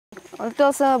A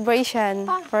little celebration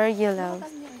for you, love.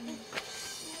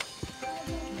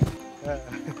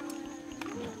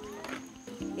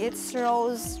 It's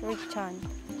rose lechon.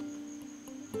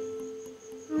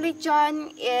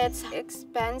 Lechon, it's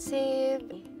expensive,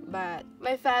 but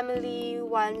my family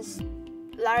wants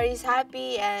Larry's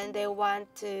happy and they want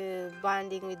to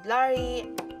bonding with Larry.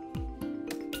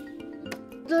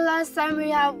 The last time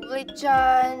we have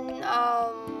lechon,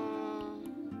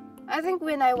 I think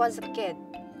when I was a kid.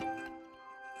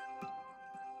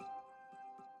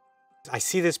 I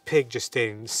see this pig just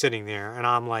sitting there, and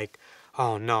I'm like,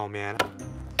 oh no, man.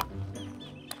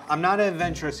 I'm not an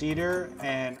adventurous eater,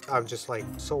 and I'm just like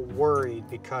so worried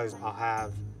because I'll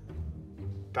have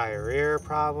diarrhea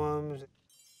problems.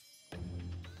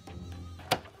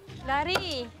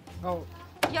 Larry, Oh.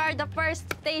 you're the first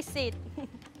to taste it.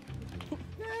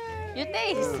 You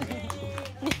taste.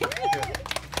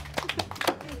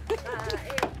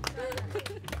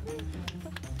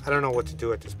 I don't know what to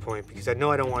do at this point because I know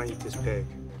I don't want to eat this pig.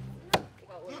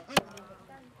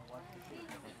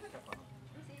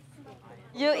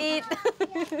 You eat.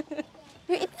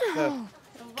 You eat now.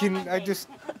 Can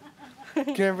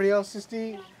everybody else just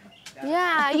eat?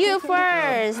 Yeah, you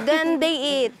first, then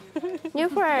they eat. You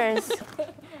first.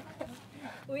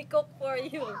 We cook for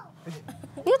you.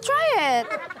 You try it.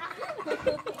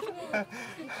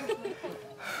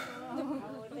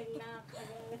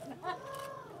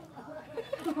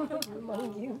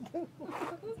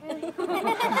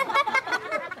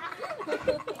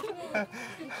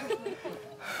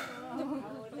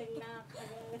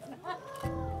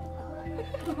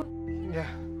 Yeah.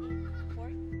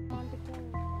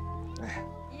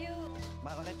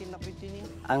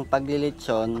 Ang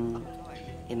paglilitsyon,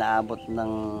 inaabot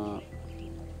ng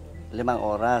 5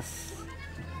 oras.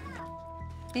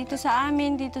 Dito sa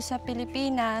amin, dito sa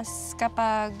Pilipinas,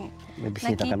 kapag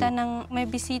may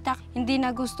bisita, hindi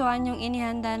nagustuhan yung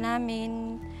inihanda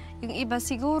namin. Yung iba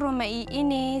siguro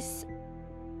maiinis.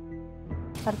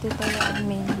 Parte ito yung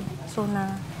amin,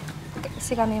 suna.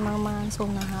 Kasi kami mga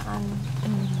sunahaan.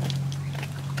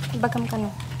 Bagam ka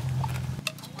no?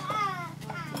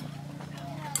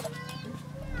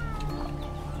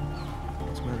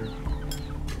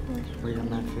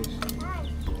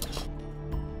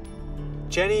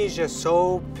 Jenny is just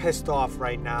so pissed off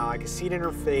right now. I can see it in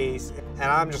her face,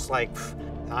 and I'm just like,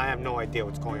 I have no idea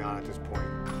what's going on at this point.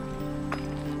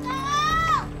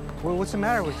 Well, what's the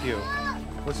matter with you?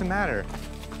 What's the matter?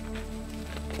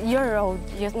 You're old,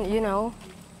 you know.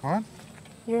 What?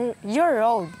 You're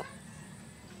old.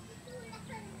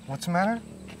 What's the matter?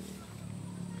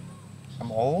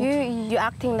 I'm old? You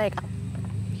acting like a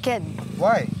kid.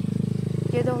 Why?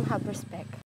 You don't have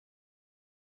respect.